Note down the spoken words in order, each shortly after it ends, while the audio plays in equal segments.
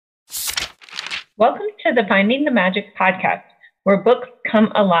Welcome to the Finding the Magic podcast, where books come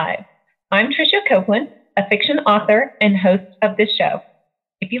alive. I'm Tricia Copeland, a fiction author and host of this show.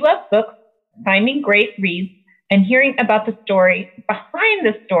 If you love books, finding great reads, and hearing about the story behind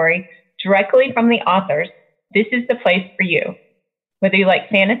the story directly from the authors, this is the place for you. Whether you like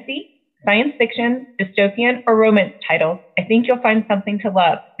fantasy, science fiction, dystopian, or romance titles, I think you'll find something to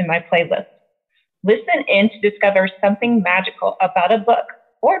love in my playlist. Listen in to discover something magical about a book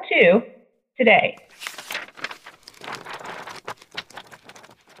or two today.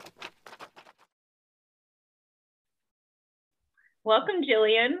 Welcome,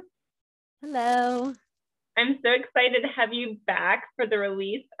 Jillian. Hello. I'm so excited to have you back for the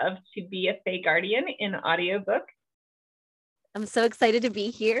release of To Be a Fae Guardian in audiobook. I'm so excited to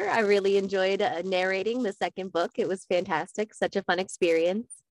be here. I really enjoyed narrating the second book. It was fantastic. Such a fun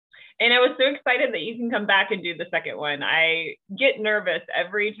experience. And I was so excited that you can come back and do the second one. I get nervous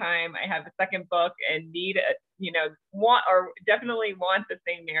every time I have a second book and need definitely want the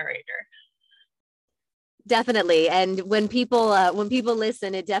same narrator. Definitely. And when people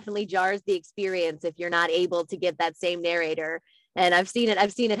listen, it definitely jars the experience if you're not able to get that same narrator. And I've seen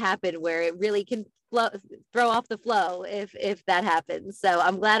it happen where it really can throw off the flow if that happens. So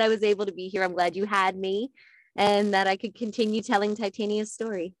I'm glad I was able to be here. I'm glad you had me and that I could continue telling Titania's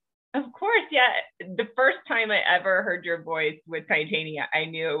story. Of course, yeah. The first time I ever heard your voice with Titania, I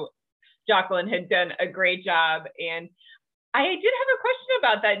knew Jacqueline had done a great job. And I did have a question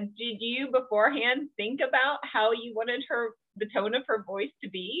about that. Did you beforehand think about how you wanted the tone of her voice to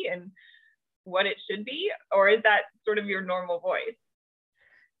be and what it should be? Or is that sort of your normal voice?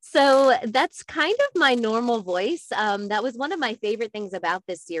 So that's kind of my normal voice. That was one of my favorite things about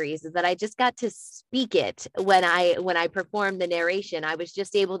this series is that I just got to speak it when I performed the narration. I was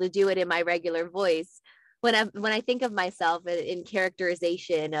just able to do it in my regular voice. When I think of myself in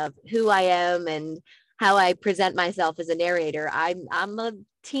characterization of who I am and how I present myself as a narrator, I'm a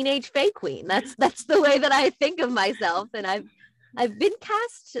teenage fae queen. That's the way that I think of myself, and I've been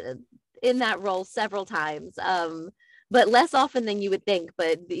cast in that role several times. But less often than you would think,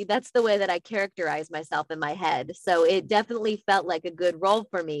 but that's the way that I characterize myself in my head. So it definitely felt like a good role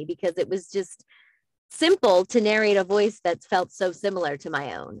for me because it was just simple to narrate a voice that felt so similar to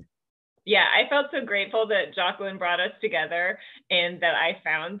my own. Yeah, I felt so grateful that Jacqueline brought us together and that I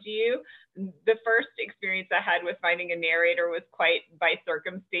found you. The first experience I had with finding a narrator was quite by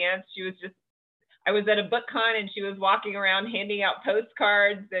circumstance. I was at a book con and she was walking around handing out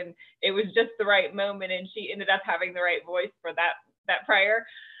postcards and it was just the right moment. And she ended up having the right voice for that prior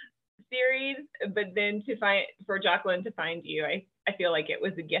series. But then for Jacqueline to find you, I feel like it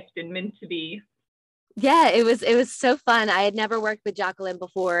was a gift and meant to be. Yeah, it was so fun. I had never worked with Jacqueline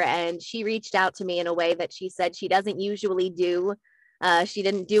before, and she reached out to me in a way that she said she doesn't usually do. She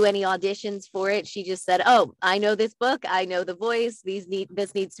didn't do any auditions for it. She just said, "Oh, I know this book. I know the voice. This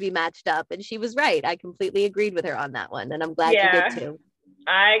needs to be matched up." And she was right. I completely agreed with her on that one, and I'm glad you did too.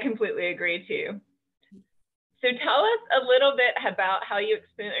 I completely agree too. So tell us a little bit about how you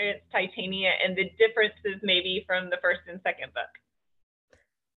experienced Titania and the differences maybe from the first and second book.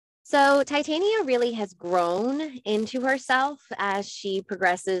 So Titania really has grown into herself as she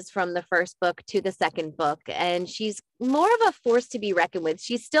progresses from the first book to the second book, and she's more of a force to be reckoned with.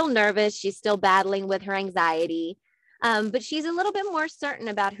 She's still nervous. She's still battling with her anxiety, but she's a little bit more certain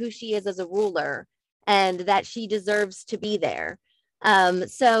about who she is as a ruler and that she deserves to be there.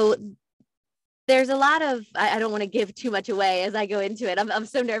 So there's a lot of, I don't want to give too much away as I go into it. I'm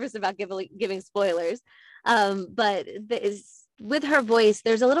so nervous about giving spoilers, but with her voice,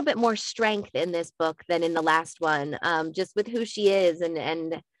 there's a little bit more strength in this book than in the last one, just with who she is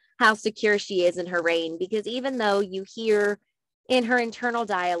and how secure she is in her reign. Because even though you hear in her internal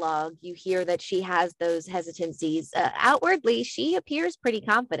dialogue, you hear that she has those hesitancies, outwardly, she appears pretty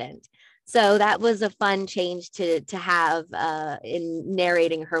confident. So that was a fun change to have in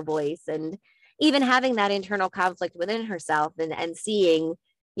narrating her voice and even having that internal conflict within herself and seeing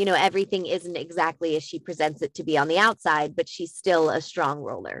everything isn't exactly as she presents it to be on the outside, but she's still a strong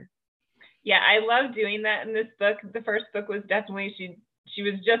ruler. Yeah, I love doing that in this book. The first book was definitely, she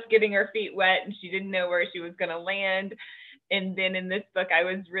was just getting her feet wet and she didn't know where she was going to land. And then in this book, I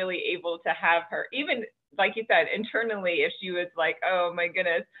was really able to have her, even like you said, internally, if she was like, oh my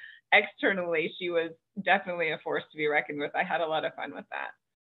goodness, externally, she was definitely a force to be reckoned with. I had a lot of fun with that.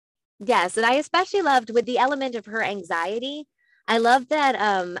 Yes, and I especially loved with the element of her anxiety. I love that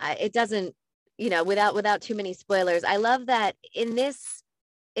it doesn't, without too many spoilers, I love that in this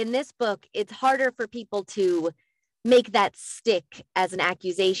book, it's harder for people to make that stick as an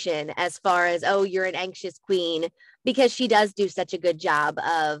accusation as far as, oh, you're an anxious queen, because she does do such a good job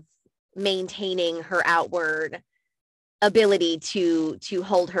of maintaining her outward ability to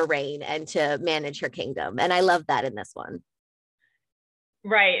hold her reign and to manage her kingdom. And I love that in this one.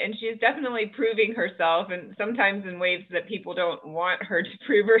 Right. And she's definitely proving herself, and sometimes in ways that people don't want her to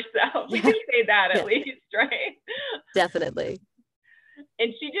prove herself. We can say that at least, right? Definitely.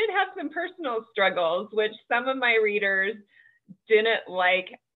 And she did have some personal struggles, which some of my readers didn't like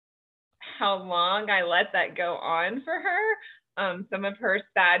how long I let that go on for her. Some of her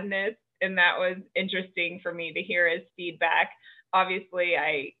sadness, and that was interesting for me to hear as feedback. Obviously,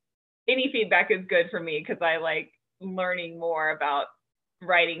 any feedback is good for me because I like learning more about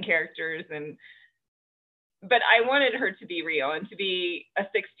writing characters, but I wanted her to be real and to be a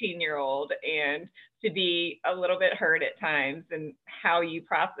 16-year-old and to be a little bit hurt at times, and how you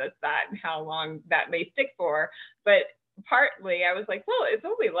process that and how long that may stick for. But partly I was like, well, it's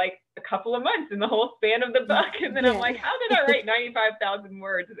only like a couple of months in the whole span of the book. And then I'm like, how did I write 95,000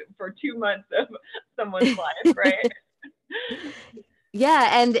 words for 2 months of someone's life, right?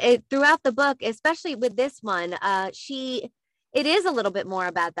 Yeah, and throughout the book, especially with this one, it is a little bit more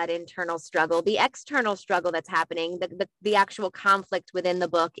about that internal struggle. The external struggle that's happening, the actual conflict within the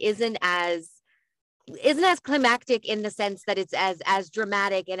book isn't as climactic in the sense that it's as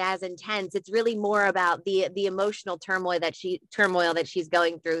dramatic and as intense. It's really more about the emotional turmoil that she's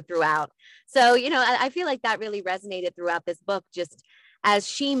going throughout. So, I feel like that really resonated throughout this book, just as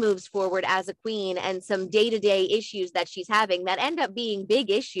she moves forward as a queen, and some day-to-day issues that she's having that end up being big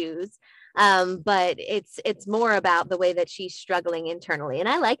issues. But it's more about the way that she's struggling internally. And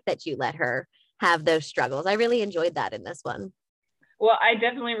I like that you let her have those struggles. I really enjoyed that in this one. Well, I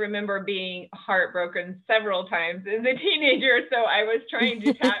definitely remember being heartbroken several times as a teenager. So I was trying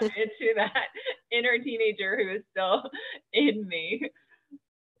to tap into that inner teenager who is still in me.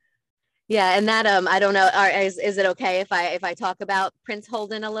 Yeah, and that I don't know, is it okay if I talk about Prince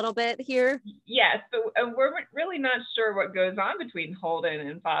Holden a little bit here? Yes, but we're really not sure what goes on between Holden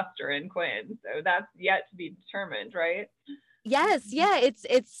and Foster and Quinn, so that's yet to be determined, right? Yes, yeah, it's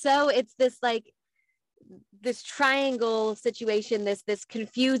this like this triangle situation, this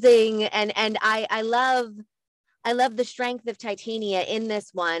confusing, and I love the strength of Titania in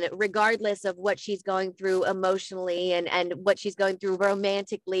this one, regardless of what she's going through emotionally and what she's going through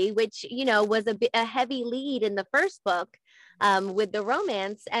romantically, which, was a heavy lead in the first book with the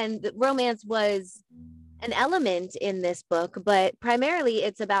romance. And the romance was an element in this book, but primarily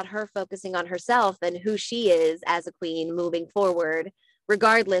it's about her focusing on herself and who she is as a queen moving forward,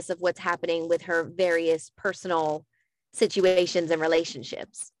 regardless of what's happening with her various personal situations and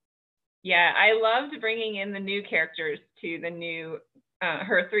relationships. Yeah, I loved bringing in the new characters to the new,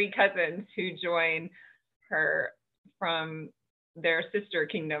 her 3 cousins who join her from their sister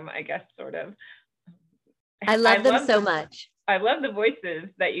kingdom, I guess, sort of. I love them so much. I love the voices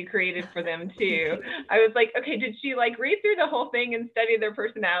that you created for them too. I was like, okay, did she like read through the whole thing and study their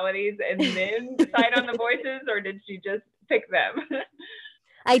personalities and then decide on the voices, or did she just pick them?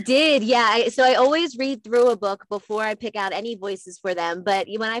 I did. Yeah. So I always read through a book before I pick out any voices for them. But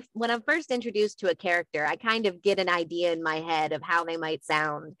when I'm first introduced to a character, I kind of get an idea in my head of how they might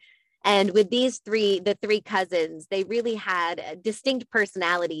sound. And with the 3 cousins, they really had distinct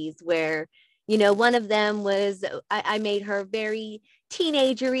personalities where, one of them was, I made her very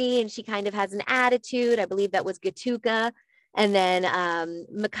teenagery and she kind of has an attitude. I believe that was Gatuka. And then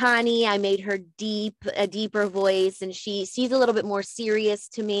Makani, I made her a deeper voice, and she's a little bit more serious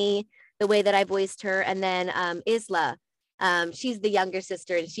to me, the way that I voiced her. And then Isla, she's the younger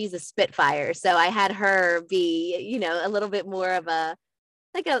sister and she's a Spitfire. So I had her be, a little bit more of a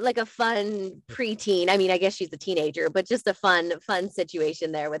fun preteen. I mean, I guess she's a teenager, but just a fun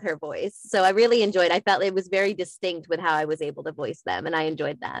situation there with her voice. So I really enjoyed. I felt it was very distinct with how I was able to voice them, and I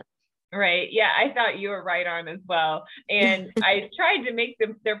enjoyed that. Right. Yeah, I thought you were right on as well. And I tried to make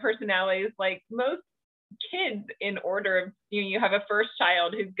their personalities like most kids in order of, you have a first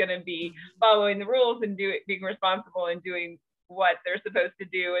child who's going to be following the rules and being responsible and doing what they're supposed to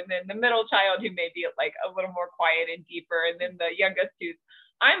do. And then the middle child who may be like a little more quiet and deeper. And then the youngest who's,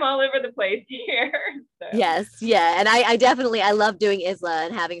 I'm all over the place here. So. Yes. Yeah. And I love doing Isla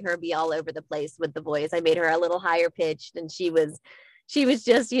and having her be all over the place with the voice. I made her a little higher pitched, and she was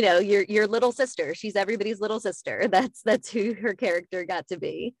just, your little sister. She's everybody's little sister. That's who her character got to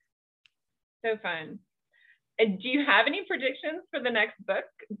be. So fun. And do you have any predictions for the next book?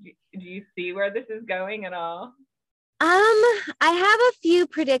 Do you see where this is going at all? I have a few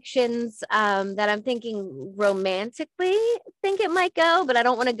predictions that I'm thinking romantically think it might go, but I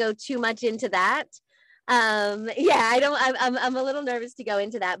don't want to go too much into that. I'm a little nervous to go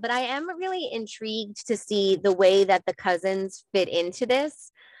into that, but I am really intrigued to see the way that the cousins fit into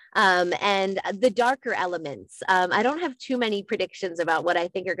this. And the darker elements. I don't have too many predictions about what I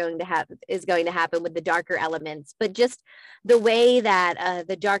think is going to happen with the darker elements, but just the way that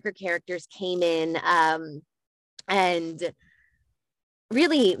the darker characters came in and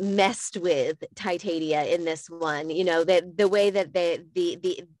really messed with Titania in this one. You know, that the way that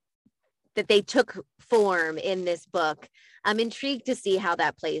they took form in this book. I'm intrigued to see how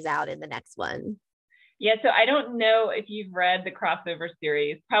that plays out in the next one. Yeah, so I don't know if you've read the crossover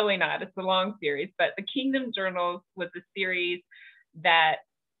series. Probably not. It's a long series, but the Kingdom Journals was a series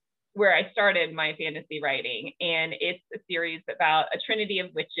where I started my fantasy writing, and it's a series about a trinity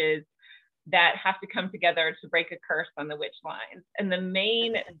of witches that have to come together to break a curse on the witch lines. And the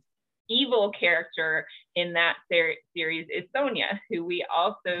main evil character in that series is Sonia, who we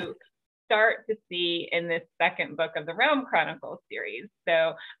also start to see in this second book of the Realm Chronicles series.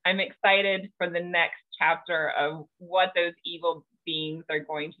 So I'm excited for the next chapter of what those evil beings are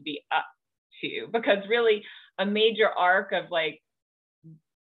going to be up to, because really a major arc of like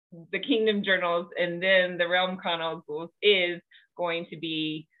the Kingdom Journals and then the Realm Chronicles is going to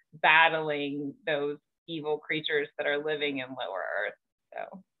be battling those evil creatures that are living in lower earth.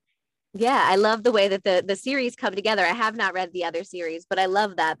 So yeah, I love the way that the series come together. I have not read the other series, but I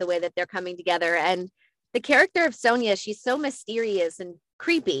love that the way that they're coming together. And the character of Sonia, she's so mysterious and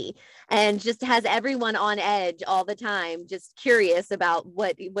creepy and just has everyone on edge all the time, just curious about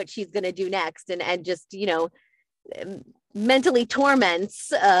what she's going to do next, and just, you know, mentally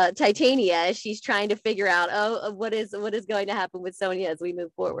torments Titania as she's trying to figure out, what is going to happen with Sonia as we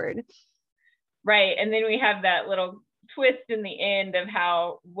move forward. Right. And then we have that little twist in the end of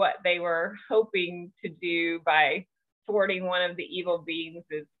what they were hoping to do by thwarting one of the evil beings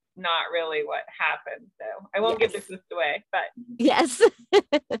is not really what happened. So I won't give this away, but yes.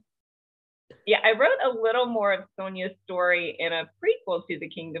 Yeah, I wrote a little more of Sonia's story in a prequel to the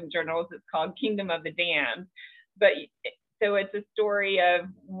Kingdom Journals. It's called Kingdom of the Damned. But so it's a story of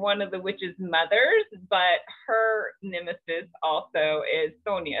one of the witch's mothers, but her nemesis also is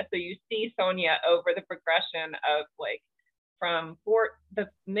Sonia. So you see Sonia over the progression of like from the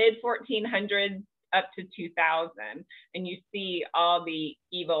mid 1400s up to 2000, and you see all the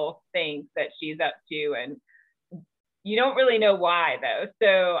evil things that she's up to, and you don't really know why though.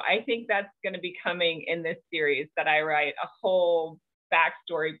 So I think that's going to be coming in this series, that I write a whole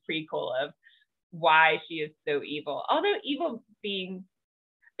backstory prequel of why she is so evil. Although evil beings,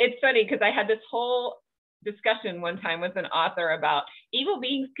 it's funny because I had this whole discussion one time with an author about evil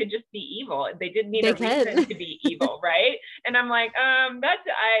beings could just be evil. They didn't need a reason to be evil, right? And I'm like, I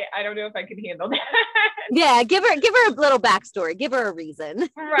don't know if I can handle that. Yeah, give her a little backstory. Give her a reason.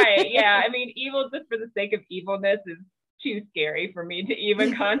 Right. Yeah. I mean, evil just for the sake of evilness is too scary for me to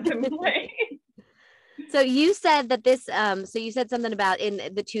even contemplate. So you said that this, so you said something about in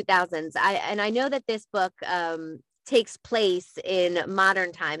the 2000s. I know that this book takes place in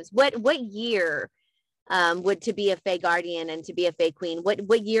modern times. What year would To Be a Fae Guardian and To Be a Fae Queen,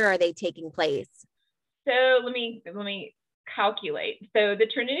 what year are they taking place? So let me calculate. So the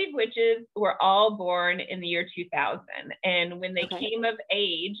Trinity of Witches were all born in the year 2000. And when they came of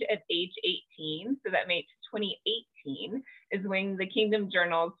age at age 18, so that makes 2018 is when the Kingdom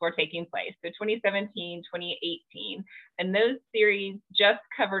Journals were taking place. So 2017, 2018. And those series just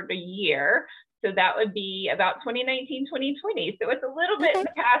covered a year. So that would be about 2019, 2020. So it's a little bit in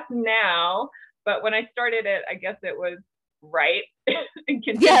the past now. But when I started it, I guess it was right.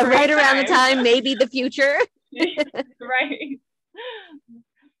 Yeah, right around the time, maybe the future. Right.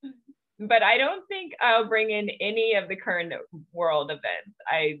 But I don't think I'll bring in any of the current world events.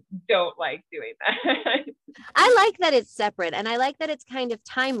 I don't like doing that. I like that it's separate, and I like that it's kind of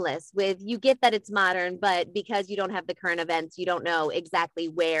timeless. You get that it's modern, but because you don't have the current events, you don't know exactly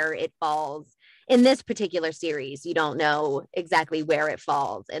where it falls. In this particular series, you don't know exactly where it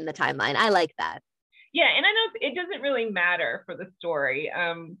falls in the timeline. I like that. Yeah, and I know it doesn't really matter for the story.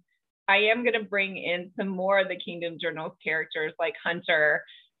 I am going to bring in some more of the Kingdom Journals characters like Hunter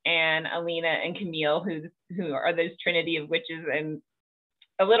and Alina and Camille, who are those Trinity of Witches, and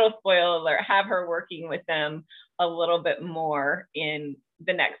a little spoiler alert, have her working with them a little bit more in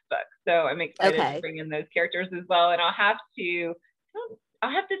the next book. So I'm excited to bring in those characters as well. And I'll have to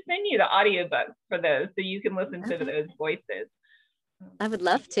send you the audiobooks for those so you can listen to those voices. I would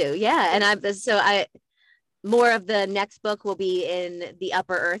love to. Yeah. And more of the next book will be in the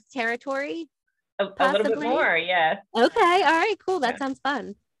Upper Earth territory. A little bit more, yes. Okay. All right, cool. That sounds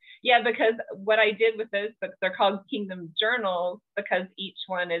fun. Yeah, because what I did with those books, they're called Kingdom Journals because each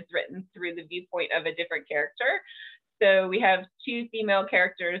one is written through the viewpoint of a different character. So we have 2 female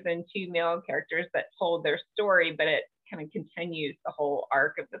characters and 2 male characters that told their story, but it kind of continues the whole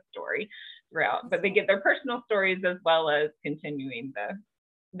arc of the story throughout. But they get their personal stories as well as continuing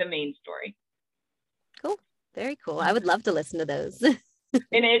the main story. Cool. Very cool. I would love to listen to those. And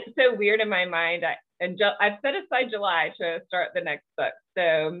it's so weird in my mind. I've set aside July to start the next book.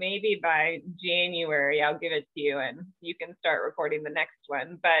 So maybe by January, I'll give it to you and you can start recording the next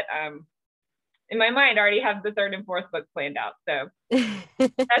one. But in my mind, I already have the third and fourth book planned out. So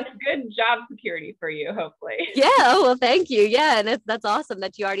that's good job security for you, hopefully. Yeah. Oh, well, thank you. Yeah. And that's awesome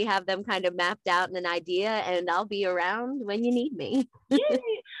that you already have them kind of mapped out and an idea, and I'll be around when you need me. Yay.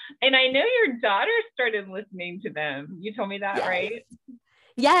 And I know your daughter started listening to them. You told me that, yes. Right?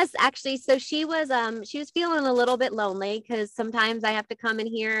 Yes, actually. So she was feeling a little bit lonely because sometimes I have to come in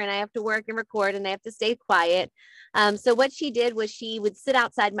here and I have to work and record and I have to stay quiet. So what she did was she would sit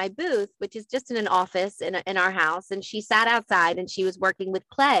outside my booth, which is just in an office in our house. And she sat outside and she was working with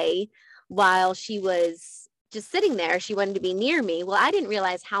clay while she was just sitting there. She wanted to be near me. Well, I didn't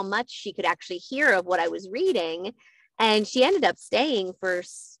realize how much she could actually hear of what I was reading. And she ended up staying for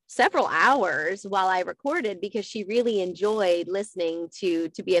several hours while I recorded because she really enjoyed listening to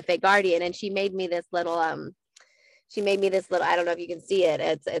Be a Fake Guardian. And she made me this little, I don't know if you can see it.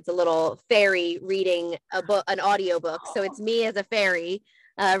 It's a little fairy reading a book, an audiobook. So it's me as a fairy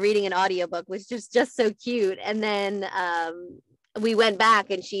reading an audiobook, which is just so cute. And then we went back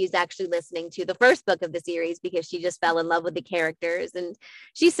and she's actually listening to the first book of the series because she just fell in love with the characters, and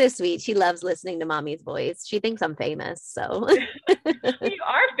she's so sweet. She loves listening to mommy's voice. She thinks I'm famous. So you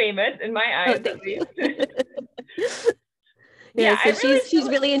are famous in my eyes. Oh, thank you. Yeah, so she's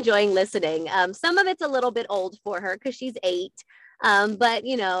really enjoying listening. Some of it's a little bit old for her because she's 8. But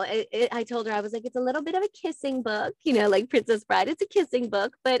you know, I told her, I was like, it's a little bit of a kissing book, you know, like Princess Bride. It's a kissing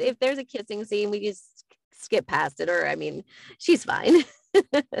book, but if there's a kissing scene, we just skip past it, or I mean, she's fine.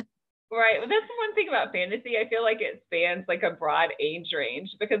 Right. Well, that's the one thing about fantasy. I feel like it spans like a broad age range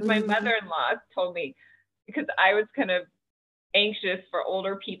because my mother-in-law told me, because I was kind of anxious for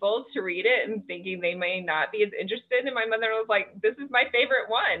older people to read it and thinking they may not be as interested. And my mother was like, this is my favorite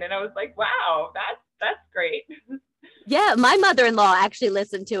one. And I was like, wow, that's great. Yeah. My mother-in-law actually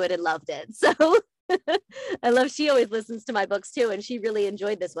listened to it and loved it. So she always listens to my books too. And she really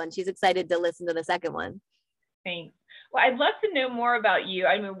enjoyed this one. She's excited to listen to the second one. Thanks. Well, I'd love to know more about you.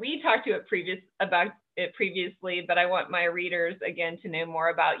 I mean, we talked about it previously, but I want my readers again to know more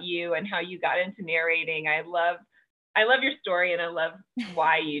about you and how you got into narrating. I love your story and I love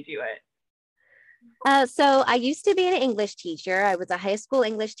why you do it. So I used to be an English teacher. I was a high school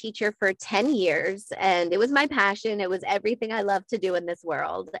English teacher for 10 years, and it was my passion. It was everything I loved to do in this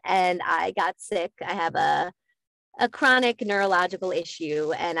world. And I got sick. I have a chronic neurological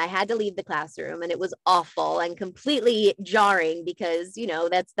issue, and I had to leave the classroom, and it was awful and completely jarring because, you know,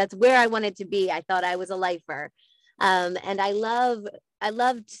 that's where I wanted to be. I thought I was a lifer. And I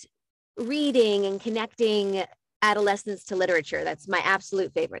loved reading and connecting adolescents to literature. That's my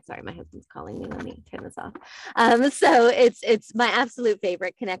absolute favorite. Sorry, my husband's calling me. Let me turn this off. So it's my absolute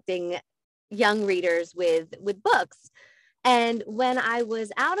favorite, connecting young readers with books. And when I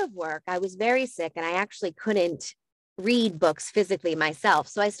was out of work, I was very sick and I actually couldn't read books physically myself.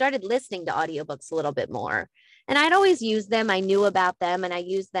 So I started listening to audiobooks a little bit more. And I'd always used them. I knew about them and I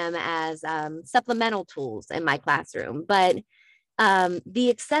used them as supplemental tools in my classroom. But the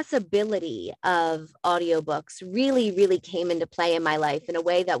accessibility of audiobooks really, really came into play in my life in a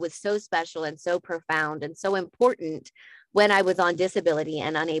way that was so special and so profound and so important when I was on disability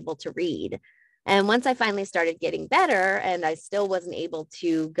and unable to read. And once I finally started getting better and I still wasn't able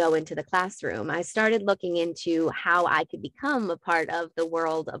to go into the classroom, I started looking into how I could become a part of the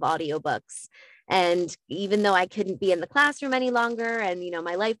world of audiobooks. And even though I couldn't be in the classroom any longer and, you know,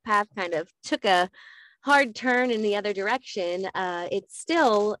 my life path kind of took a hard turn in the other direction, it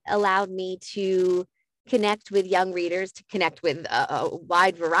still allowed me to connect with young readers, to connect with a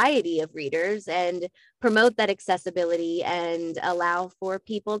wide variety of readers and promote that accessibility and allow for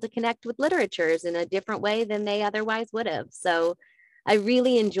people to connect with literatures in a different way than they otherwise would have. So I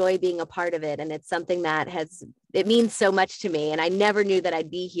really enjoy being a part of it. And it's something that it means so much to me. And I never knew that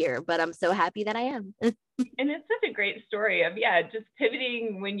I'd be here, but I'm so happy that I am. And it's such a great story of, just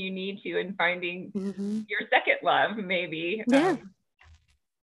pivoting when you need to and finding your second love, maybe. Yeah.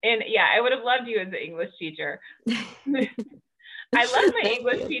 And I would have loved you as an English teacher. I loved my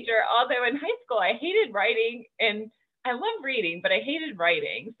English teacher, although in high school I hated writing, and I love reading, but I hated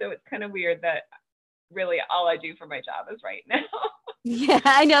writing. So it's kind of weird that really all I do for my job is write now. Yeah,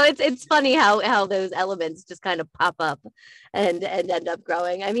 I know. It's funny how those elements just kind of pop up and end up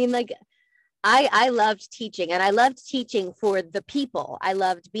growing. I mean, like, I loved teaching, and I loved teaching for the people. I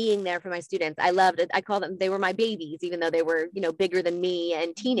loved being there for my students. I loved it. I call them, they were my babies, even though they were, bigger than me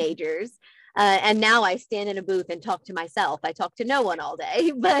and teenagers. And now I stand in a booth and talk to myself. I talk to no one all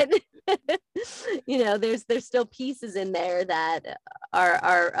day, but there's still pieces in there that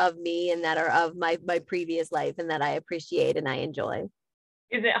are of me and that are of my previous life and that I appreciate and I enjoy.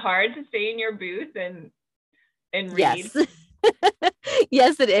 Is it hard to stay in your booth and read? Yes.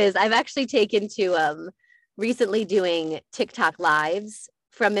 Yes, it is. I've actually taken to recently doing TikTok lives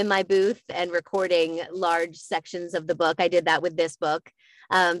from in my booth and recording large sections of the book. I did that with this book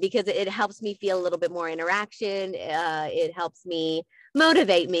because it helps me feel a little bit more interaction. It helps me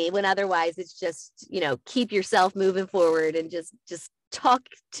motivate me when otherwise it's just, keep yourself moving forward and just talk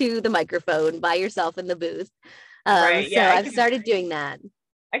to the microphone by yourself in the booth. Right. So I've started doing that.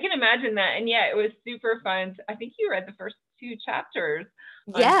 I can imagine that. And yeah, it was super fun. I think you read the first 2 chapters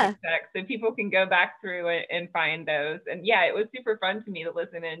on TikTok, so people can go back through it and find those. And yeah, it was super fun to me to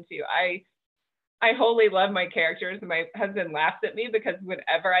listen into. I wholly love my characters, and my husband laughs at me because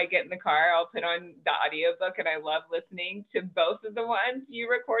whenever I get in the car, I'll put on the audiobook, and I love listening to both of the ones you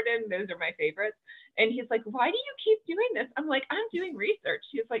recorded. Those are my favorites. And he's like, "Why do you keep doing this?" I'm like, "I'm doing research."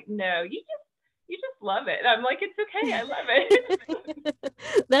 He's like, "No, you just love it." I'm like, "It's okay. I love it."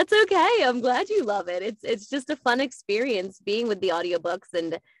 That's okay. I'm glad you love it. It's just a fun experience being with the audiobooks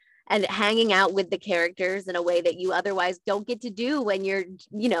and hanging out with the characters in a way that you otherwise don't get to do when you're,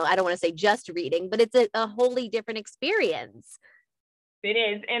 I don't want to say just reading, but it's a wholly different experience. It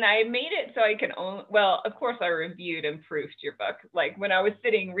is. And I made it so I can only, well, of course I reviewed and proofed your book. Like when I was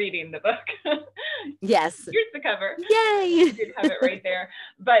sitting reading the book. Yes. Here's the cover. Yay. You did have it right there.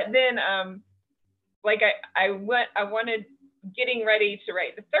 But then, like I wanted, getting ready to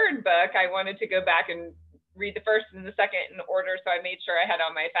write the 3rd book, I wanted to go back and read the 1st and the 2nd in order. So I made sure I had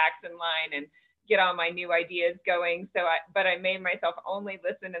all my facts in line and get all my new ideas going. But I made myself only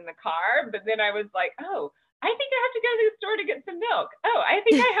listen in the car. But then I was like, oh, I think I have to go to the store to get some milk. Oh, I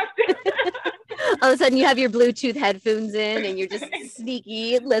think I have to. All of a sudden you have your Bluetooth headphones in and you're just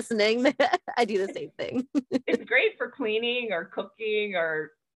sneaky listening. I do the same thing. It's great for cleaning or cooking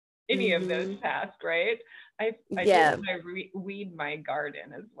or any of those tasks, right? I weed my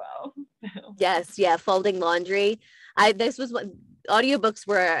garden as well. Yes, yeah, folding laundry. This was what audiobooks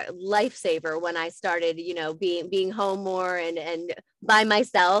were a lifesaver when I started, being home more and by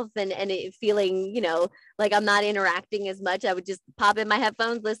myself and feeling, like I'm not interacting as much. I would just pop in my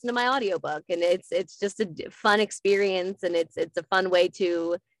headphones, listen to my audiobook, and it's just a fun experience, and it's a fun way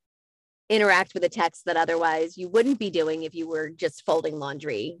to interact with a text that otherwise you wouldn't be doing if you were just folding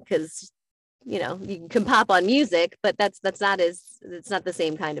laundry, because you can pop on music, but it's not the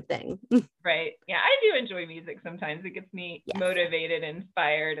same kind of thing. Right. Yeah, I do enjoy music sometimes. It gets me motivated,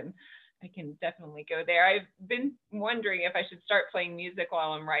 inspired, and I can definitely go there. I've been wondering if I should start playing music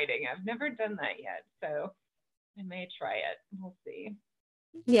while I'm writing. I've never done that yet, so I may try it. We'll see.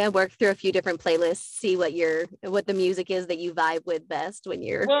 Yeah, work through a few different playlists, see what the music is that you vibe with best when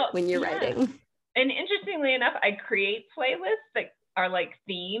you're writing. And interestingly enough, I create playlists that are like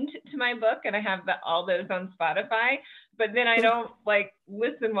themed to my book, and I have all those on Spotify, but then I don't like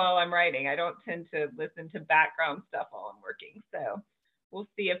listen while I'm writing. I don't tend to listen to background stuff while I'm working. So we'll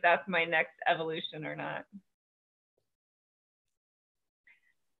see if that's my next evolution or not.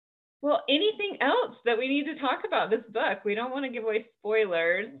 Well, anything else that we need to talk about this book? We don't want to give away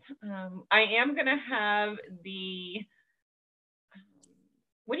spoilers. I am going to have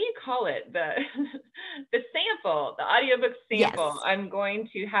what do you call it? The sample, the audiobook sample. Yes. I'm going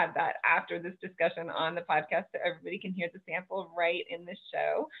to have that after this discussion on the podcast so everybody can hear the sample right in the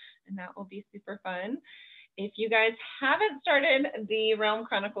show. And that will be super fun. If you guys haven't started the Realm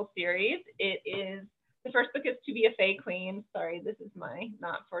Chronicle series, the first book is To Be a Fae Queen. Sorry, this is my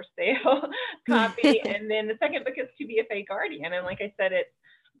not for sale copy. And then the second book is To Be a Fae Guardian. And like I said, it's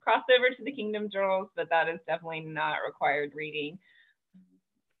crossover to the Kingdom Journals, but that is definitely not required reading.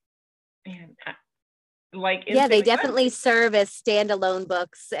 And they definitely serve as standalone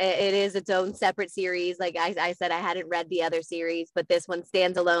books. It is its own separate series. Like I said, I hadn't read the other series, but this one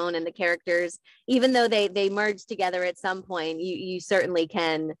stands alone, and the characters, even though they merge together at some point, you certainly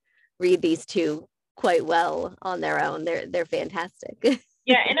can read these two quite well on their own. They're fantastic.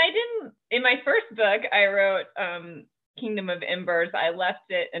 Yeah, and in my first book, I wrote Kingdom of Embers. I left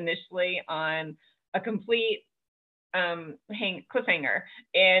it initially on a complete cliffhanger,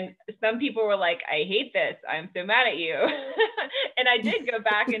 and some people were like, I hate this, I'm so mad at you. And I did go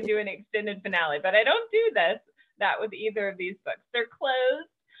back and do an extended finale, but I don't do that with either of these books. They're closed.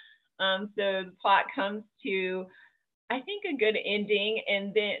 So the plot comes to I think a good ending,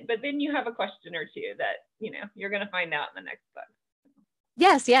 but then you have a question or two that, you're going to find out in the next book.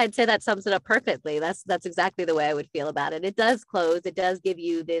 Yes, yeah, I'd say that sums it up perfectly. That's exactly the way I would feel about it. It does close. It does give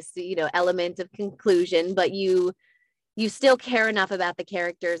you this, element of conclusion, but you still care enough about the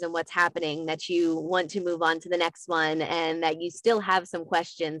characters and what's happening that you want to move on to the next one, and that you still have some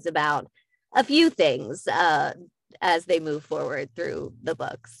questions about a few things as they move forward through the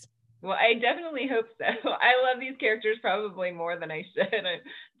books. Well, I definitely hope so. I love these characters probably more than I should,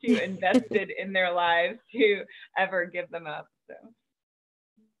 too invested in their lives to ever give them up. So,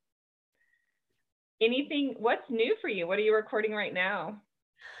 what's new for you? What are you recording right now?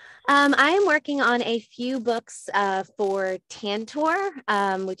 I am working on a few books for Tantor,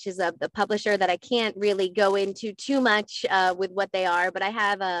 which is a publisher that I can't really go into too much with what they are, but I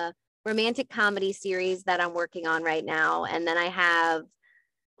have a romantic comedy series that I'm working on right now. And then I have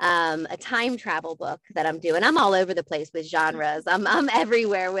a time travel book that I'm doing. I'm all over the place with genres. I'm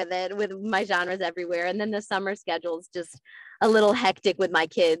everywhere with it, with my genres everywhere. And then the summer schedule's just a little hectic with my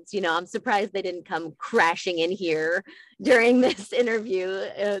kids. I'm surprised they didn't come crashing in here during this interview,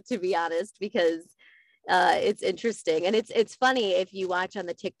 to be honest, because it's interesting. And it's funny if you watch on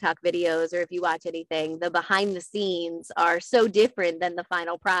the TikTok videos, or if you watch anything, the behind the scenes are so different than the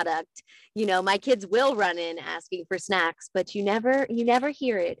final product. My kids will run in asking for snacks, but you never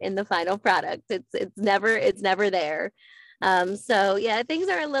hear it in the final product. It's never there. So yeah, things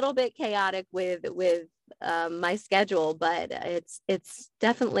are a little bit chaotic with my schedule, but it's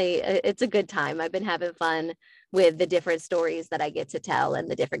definitely, it's a good time. I've been having fun with the different stories that I get to tell and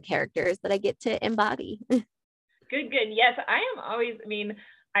the different characters that I get to embody. Good. Yes,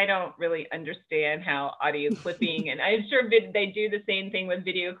 I don't really understand how audio clipping, and I'm sure they do the same thing with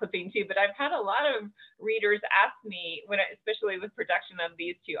video clipping too, but I've had a lot of readers ask me, especially with production of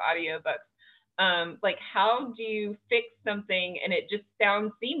these two audiobooks, like, how do you fix something and it just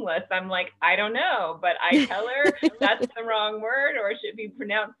sounds seamless? I'm like, I don't know, but I tell her that's the wrong word, or it should be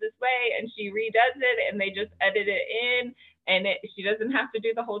pronounced this way, and she redoes it, and they just edit it in, and she doesn't have to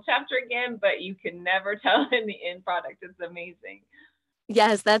do the whole chapter again, but you can never tell in the end product. It's amazing.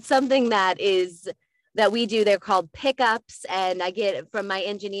 Yes, that's something that we do. They're called pickups. And I get from my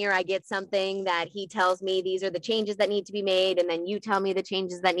engineer, I get something that he tells me, these are the changes that need to be made. And then you tell me the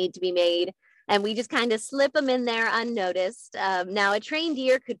changes that need to be made. And we just kind of slip them in there unnoticed. Now, a trained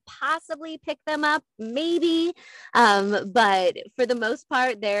ear could possibly pick them up, maybe. But for the most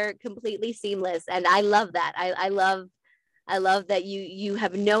part, they're completely seamless. And I love that. I love that you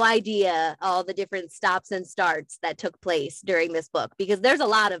have no idea all the different stops and starts that took place during this book, because there's a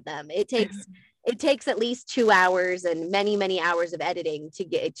lot of them. It takes at least 2 hours and many, many hours of editing to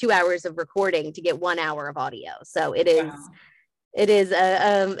get 2 hours of recording to get 1 hour of audio. So it is. Wow. It is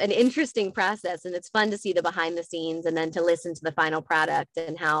an interesting process, and it's fun to see the behind the scenes and then to listen to the final product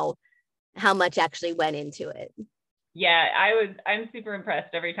and how much actually went into it. Yeah, I'm super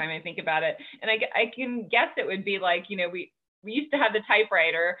impressed every time I think about it. And I can guess it would be like, we used to have the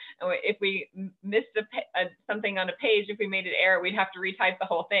typewriter, and if we missed something on a page, if we made an error, we'd have to retype the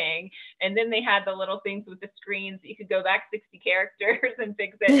whole thing. And then they had the little things with the screens. You could go back 60 characters and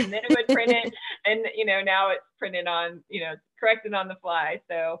fix it, and then it would print it. And, now it's printed on, corrected on the fly.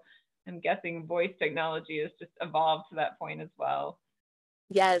 So I'm guessing voice technology has just evolved to that point as well.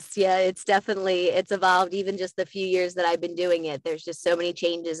 Yes. Yeah, it's evolved even just the few years that I've been doing it. There's just so many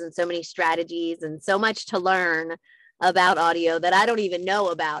changes and so many strategies and so much to learn about audio that I don't even know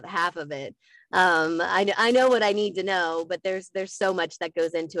about half of it. I know what I need to know, but there's so much that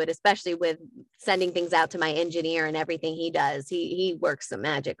goes into it, especially with sending things out to my engineer and everything he does. He works some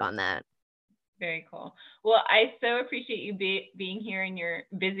magic on that. Very cool. Well, I so appreciate you being here in your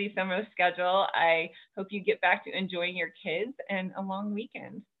busy summer schedule. I hope you get back to enjoying your kids and a long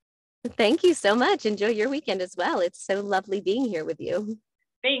weekend. Thank you so much. Enjoy your weekend as well. It's so lovely being here with you.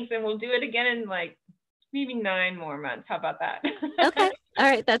 Thanks. And we'll do it again in maybe 9 more months. How about that? Okay. All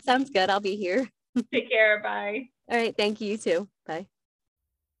right. That sounds good. I'll be here. Take care. Bye. All right. Thank you. You too. Bye.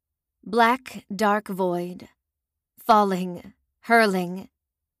 Black, dark void. Falling, hurling.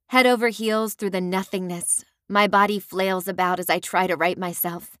 Head over heels through the nothingness, my body flails about as I try to right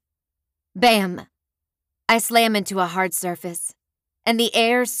myself. Bam! I slam into a hard surface, and the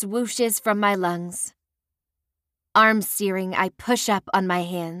air swooshes from my lungs. Arms searing, I push up on my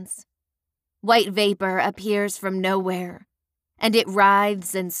hands. White vapor appears from nowhere, and it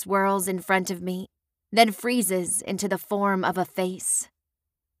writhes and swirls in front of me, then freezes into the form of a face.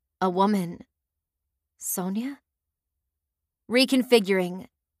 A woman. Sonia? Reconfiguring.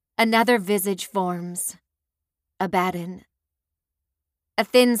 Another visage forms. Abaddon. A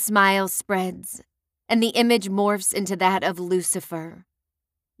thin smile spreads, and the image morphs into that of Lucifer.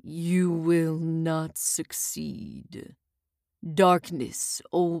 You will not succeed. Darkness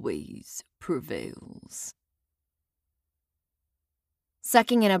always prevails.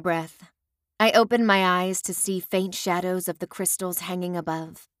 Sucking in a breath, I open my eyes to see faint shadows of the crystals hanging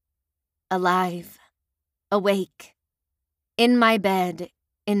above. Alive, awake, in my bed,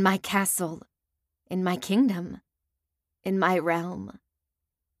 in my castle, in my kingdom, in my realm.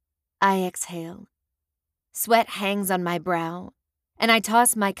 I exhale. Sweat hangs on my brow, and I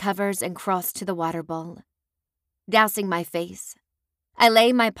toss my covers and cross to the water bowl. Dousing my face, I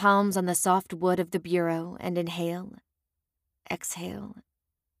lay my palms on the soft wood of the bureau and inhale. Exhale.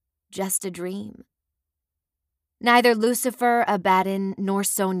 Just a dream. Neither Lucifer, Abaddon, nor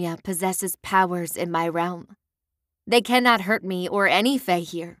Sonia possesses powers in my realm. They cannot hurt me or any Fae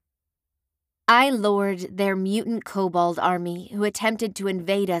here. I lord their mutant kobold army who attempted to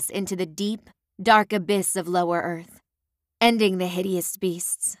invade us into the deep, dark abyss of lower earth, ending the hideous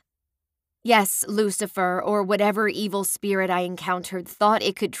beasts. Yes, Lucifer, or whatever evil spirit I encountered, thought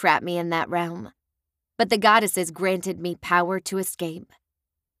it could trap me in that realm, but the goddesses granted me power to escape.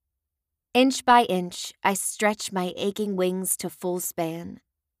 Inch by inch, I stretch my aching wings to full span.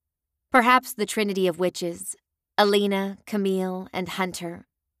 Perhaps the trinity of witches, Alina, Camille, and Hunter,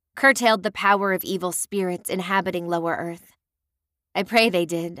 curtailed the power of evil spirits inhabiting lower earth. I pray they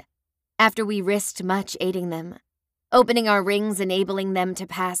did, after we risked much aiding them, opening our rings enabling them to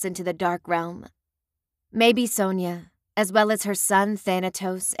pass into the dark realm. Maybe Sonia, as well as her son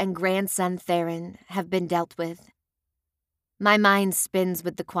Thanatos and grandson Theron, have been dealt with. My mind spins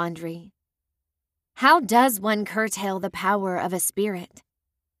with the quandary. How does one curtail the power of a spirit?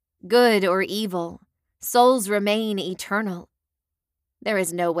 Good or evil, souls remain eternal. There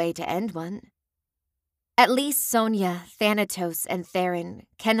is no way to end one. At least Sonia, Thanatos, and Theron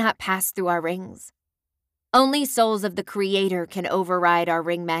cannot pass through our rings. Only souls of the Creator can override our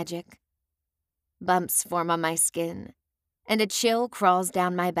ring magic. Bumps form on my skin, and a chill crawls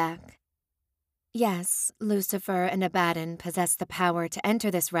down my back. Yes, Lucifer and Abaddon possess the power to enter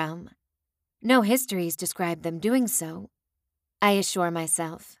this realm. No histories describe them doing so, I assure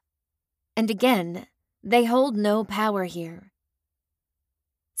myself. And again, they hold no power here.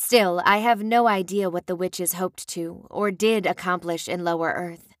 Still, I have no idea what the witches hoped to or did accomplish in lower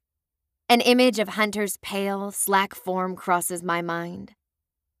earth. An image of Hunter's pale, slack form crosses my mind.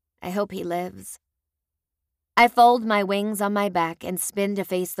 I hope he lives. I fold my wings on my back and spin to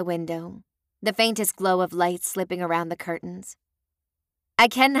face the window, the faintest glow of light slipping around the curtains. I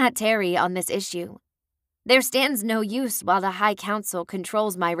cannot tarry on this issue. There stands no use while the High Council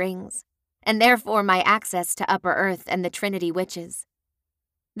controls my rings, and therefore my access to Upper Earth and the Trinity Witches.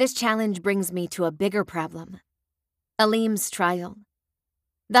 This challenge brings me to a bigger problem. Alim's trial.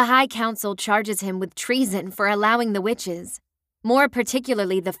 The High Council charges him with treason for allowing the witches, more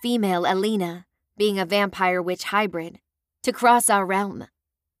particularly the female Alina, being a vampire-witch hybrid, to cross our realm.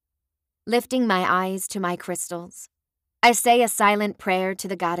 Lifting my eyes to my crystals, I say a silent prayer to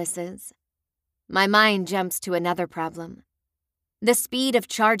the goddesses. My mind jumps to another problem. The speed of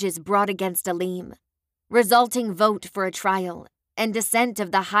charges brought against Alim, resulting vote for a trial, and descent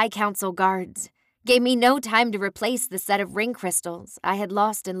of the High Council guards gave me no time to replace the set of ring crystals I had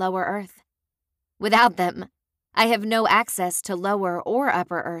lost in lower Earth. Without them, I have no access to lower or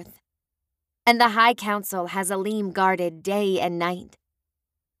upper Earth. And the High Council has Alim guarded day and night.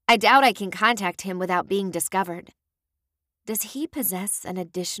 I doubt I can contact him without being discovered. Does he possess an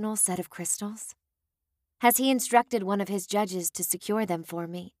additional set of crystals? Has he instructed one of his judges to secure them for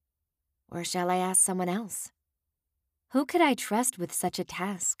me? Or shall I ask someone else? Who could I trust with such a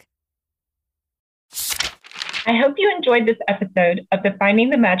task? I hope you enjoyed this episode of the Finding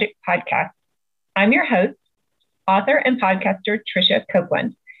the Magic podcast. I'm your host, author and podcaster Tricia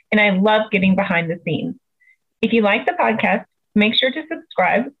Copeland, and I love getting behind the scenes. If you like the podcast, make sure to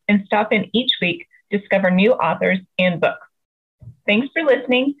subscribe and stop in each week to discover new authors and books. Thanks for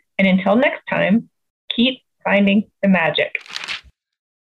listening, and until next time, keep finding the magic.